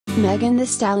Megan Thee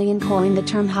Stallion coined the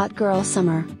term hot girl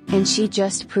summer, and she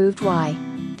just proved why.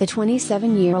 The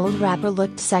 27-year-old rapper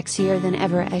looked sexier than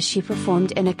ever as she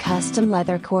performed in a custom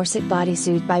leather corset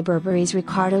bodysuit by Burberry's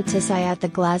Ricardo Tisci at the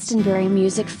Glastonbury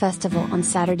Music Festival on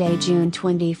Saturday, June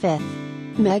 25.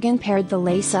 Megan paired the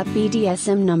lace-up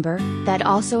BDSM number, that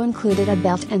also included a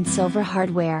belt and silver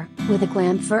hardware, with a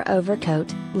glam fur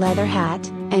overcoat, leather hat,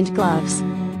 and gloves.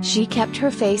 She kept her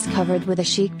face covered with a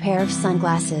chic pair of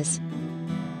sunglasses.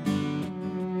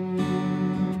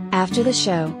 After the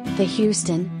show, the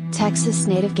Houston, Texas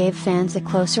native gave fans a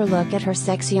closer look at her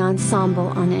sexy ensemble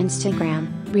on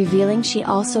Instagram, revealing she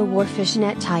also wore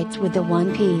fishnet tights with the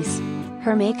one-piece.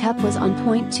 Her makeup was on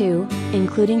point too,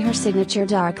 including her signature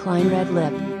dark line red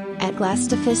lip. At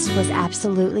Glastonbury was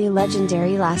absolutely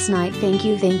legendary last night. Thank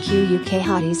you UK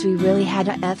hotties, we really had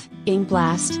a f***ing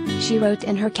blast, she wrote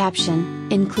in her caption,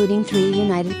 including 3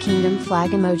 United Kingdom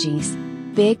flag emojis.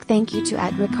 Big thank you to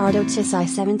 @Ricardo Tisci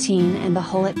 17 and the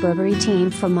whole @Burberry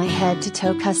team for my head to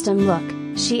toe custom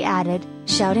look, she added,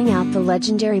 shouting out the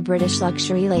legendary British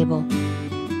luxury label.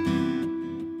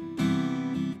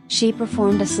 She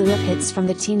performed a slew of hits from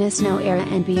the Tina Snow era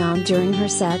and beyond during her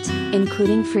set,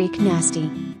 including Freak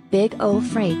Nasty, Big Ol'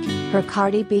 Freak, her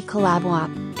Cardi B collab WAP,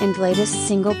 and latest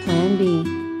single Plan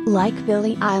B. Like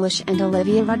Billie Eilish and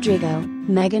Olivia Rodrigo,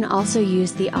 Megan also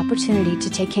used the opportunity to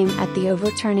take aim at the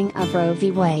overturning of Roe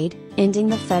v. Wade, ending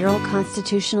the federal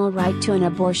constitutional right to an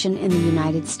abortion in the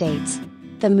United States.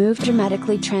 The move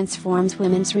dramatically transforms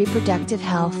women's reproductive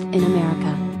health in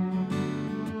America.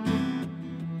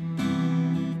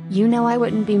 You know I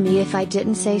wouldn't be me if I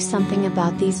didn't say something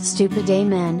about these stupid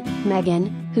men, Megan,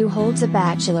 who holds a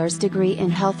bachelor's degree in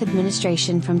health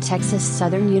administration from Texas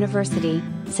Southern University,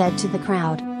 said to the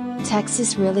crowd.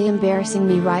 Texas really embarrassing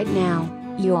me right now,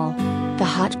 y'all. The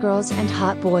hot girls and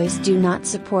hot boys do not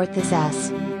support this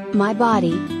s. My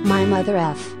body, my mother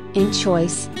f***ing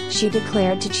choice, she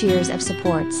declared to cheers of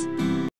supports.